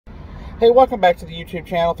Hey, welcome back to the YouTube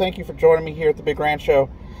channel. Thank you for joining me here at the Big Rant Show.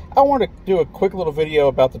 I want to do a quick little video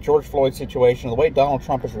about the George Floyd situation, the way Donald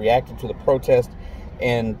Trump has reacted to the protest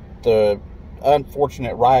and the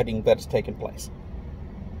unfortunate rioting that has taken place.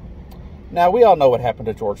 Now, we all know what happened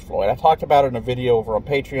to George Floyd. I talked about it in a video over on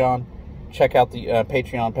Patreon. Check out the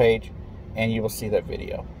Patreon page, and you will see that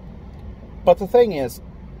video. But the thing is,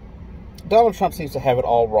 Donald Trump seems to have it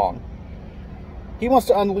all wrong. He wants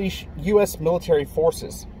to unleash U.S. military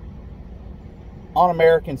forces on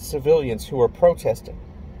American civilians who are protesting.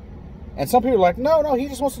 And some people are like, no, he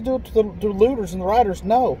just wants to do it to the looters and the rioters.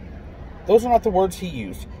 No, those are not the words he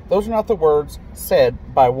used. Those are not the words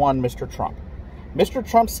said by one Mr. Trump. Mr.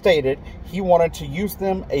 Trump stated he wanted to use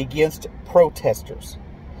them against protesters.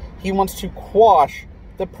 He wants to quash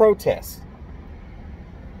the protests.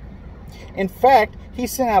 In fact, he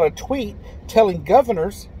sent out a tweet telling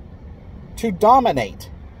governors to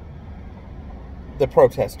dominate the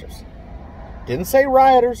protesters. Didn't say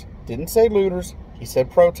rioters, didn't say looters, he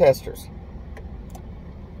said protesters.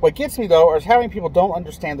 What gets me, though, is how many people don't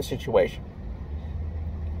understand the situation.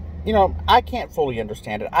 You know, I can't fully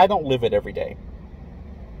understand it. I don't live it every day.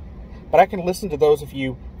 But I can listen to those of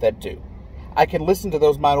you that do. I can listen to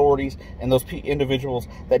those minorities and those individuals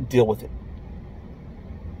that deal with it.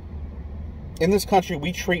 In this country,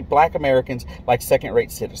 we treat black Americans like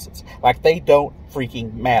second-rate citizens, like they don't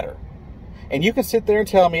freaking matter. And you can sit there and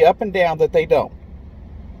tell me up and down that they don't.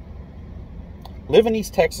 Live in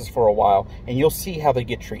East Texas for a while, and you'll see how they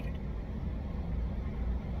get treated.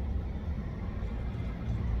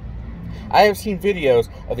 I have seen videos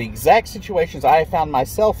of the exact situations I have found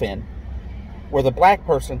myself in where the black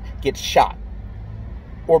person gets shot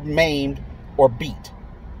or maimed or beat.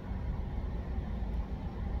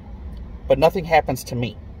 But nothing happens to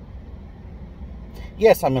me.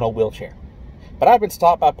 Yes, I'm in a wheelchair. But I've been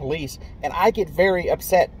stopped by police, and I get very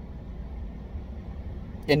upset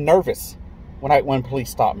and nervous when police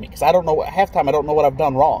stop me, because I don't know what, half the time I don't know what I've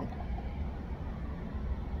done wrong.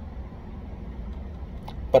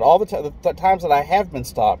 But all the times that I have been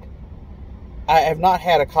stopped, I have not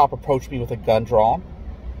had a cop approach me with a gun drawn.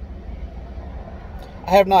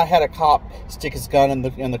 I have not had a cop stick his gun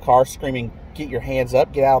in the car screaming, "Get your hands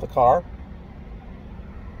up, get out of the car."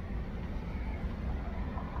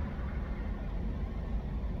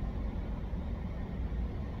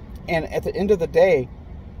 And at the end of the day,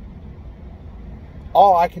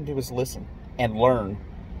 all I can do is listen and learn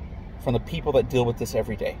from the people that deal with this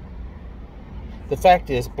every day. The fact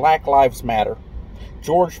is, Black lives matter.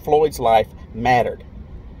 George Floyd's life mattered.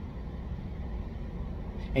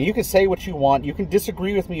 And you can say what you want. You can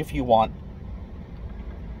disagree with me if you want.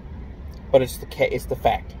 But it's the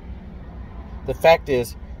fact. The fact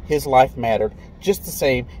is, his life mattered just the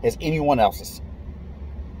same as anyone else's.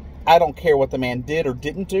 I don't care what the man did or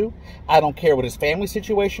didn't do. I don't care what his family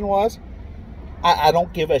situation was. I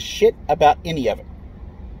don't give a shit about any of it.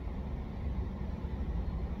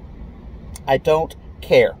 I don't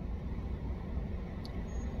care.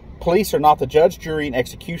 Police are not the judge, jury, and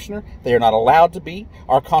executioner. They are not allowed to be.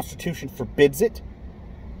 Our Constitution forbids it.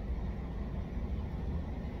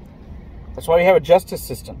 That's why we have a justice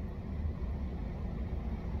system.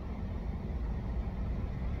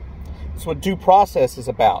 That's what due process is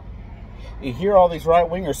about. You hear all these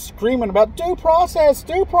right-wingers screaming about due process,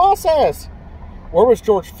 due process. Where was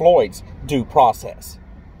George Floyd's due process?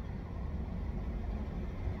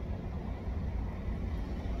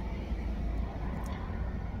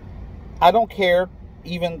 I don't care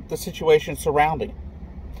even the situation surrounding.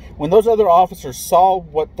 When those other officers saw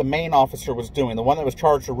what the main officer was doing, the one that was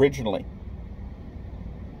charged originally,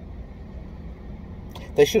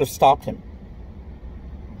 they should have stopped him.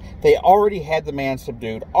 They already had the man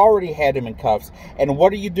subdued, already had him in cuffs. And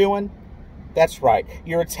what are you doing? That's right.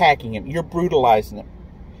 You're attacking him. You're brutalizing him.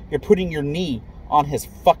 You're putting your knee on his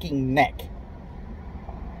fucking neck.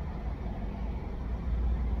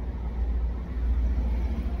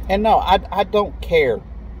 And no, I don't care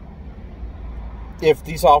if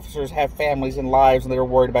these officers have families and lives and they're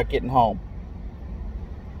worried about getting home.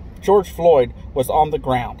 George Floyd was on the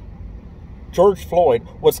ground. George Floyd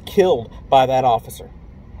was killed by that officer.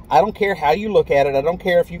 I don't care how you look at it. I don't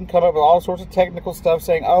care if you can come up with all sorts of technical stuff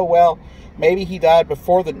saying, oh, well, maybe he died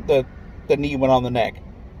before the knee went on the neck.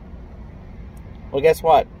 Well, guess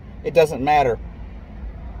what? It doesn't matter.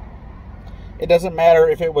 It doesn't matter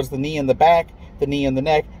if it was the knee in the back, the knee in the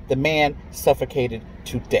neck. The man suffocated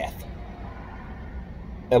to death.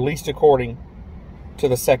 At least according to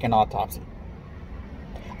the second autopsy.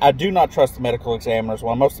 I do not trust the medical examiners.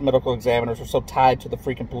 Well, most of the medical examiners are so tied to the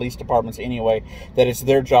freaking police departments anyway that it's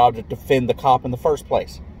their job to defend the cop in the first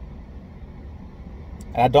place.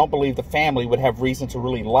 And I don't believe the family would have reason to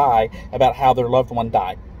really lie about how their loved one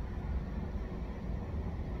died.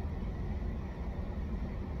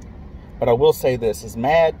 But I will say this, as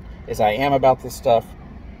mad as I am about this stuff,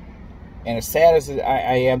 and as sad as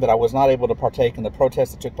I am that I was not able to partake in the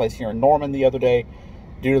protest that took place here in Norman the other day,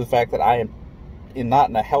 due to the fact that I am not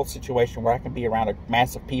in a health situation where I can be around a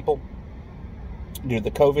mass of people, due to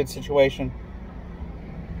the COVID situation,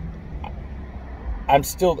 I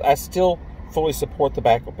still fully support the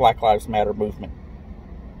Black Lives Matter movement.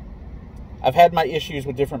 I've had my issues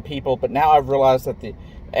with different people, but now I've realized that the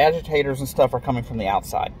agitators and stuff are coming from the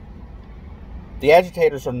outside. The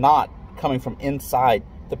agitators are not coming from inside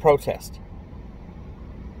the protest.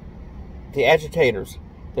 The agitators,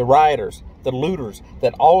 the rioters, the looters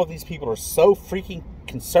that all of these people are so freaking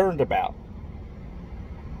concerned about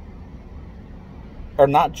are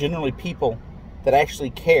not generally people that actually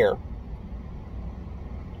care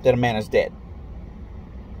that a man is dead.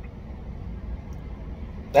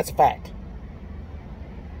 That's a fact.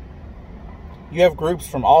 You have groups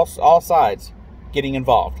from all sides getting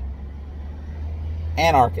involved.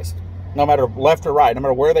 Anarchists, no matter left or right, no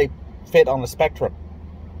matter where they fit on the spectrum,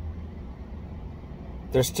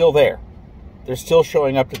 they're still there. They're still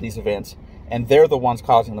showing up to these events, and they're the ones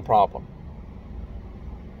causing the problem.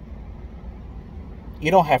 You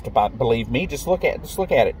don't have to believe me. Just look at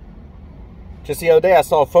it. Just the other day, I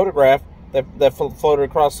saw a photograph that floated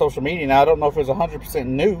across social media. Now, I don't know if it was 100%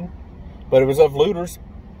 new, but it was of looters.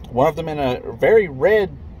 One of them in a very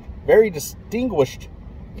red, very distinguished,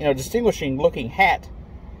 distinguishing looking hat.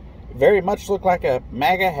 Very much looked like a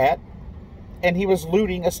MAGA hat. And he was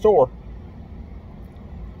looting a store.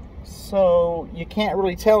 So, you can't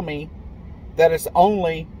really tell me that it's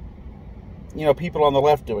only, people on the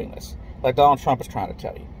left doing this, like Donald Trump is trying to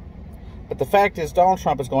tell you. But the fact is, Donald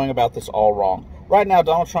Trump is going about this all wrong. Right now,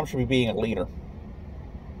 Donald Trump should be being a leader.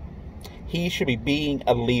 He should be being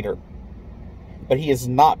a leader. But he is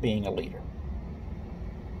not being a leader.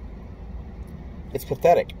 It's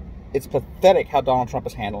pathetic. It's pathetic how Donald Trump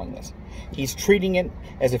is handling this. He's treating it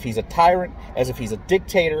as if he's a tyrant, as if he's a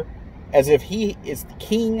dictator, as if he is the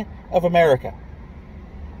king of America.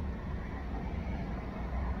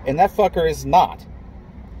 And that fucker is not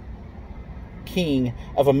king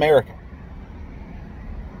of America.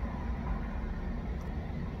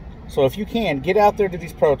 So if you can, get out there to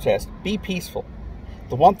these protests. Be peaceful.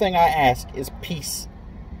 The one thing I ask is peace.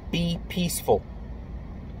 Be peaceful.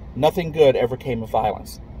 Nothing good ever came of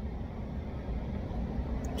violence.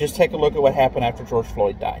 Just take a look at what happened after George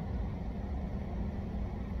Floyd died.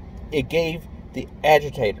 It gave the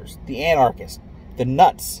agitators, the anarchists, the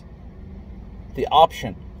nuts, the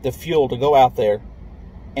option, the fuel to go out there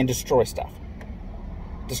and destroy stuff.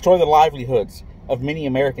 Destroy the livelihoods of many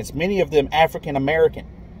Americans, many of them African American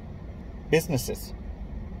businesses.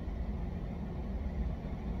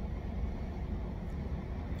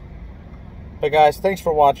 But guys, thanks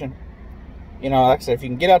for watching. Like I said, if you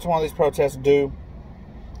can get out to one of these protests, do.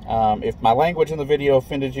 If my language in the video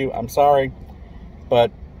offended you, I'm sorry.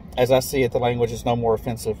 But as I see it, the language is no more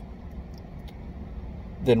offensive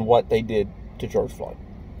than what they did to George Floyd.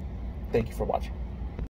 Thank you for watching.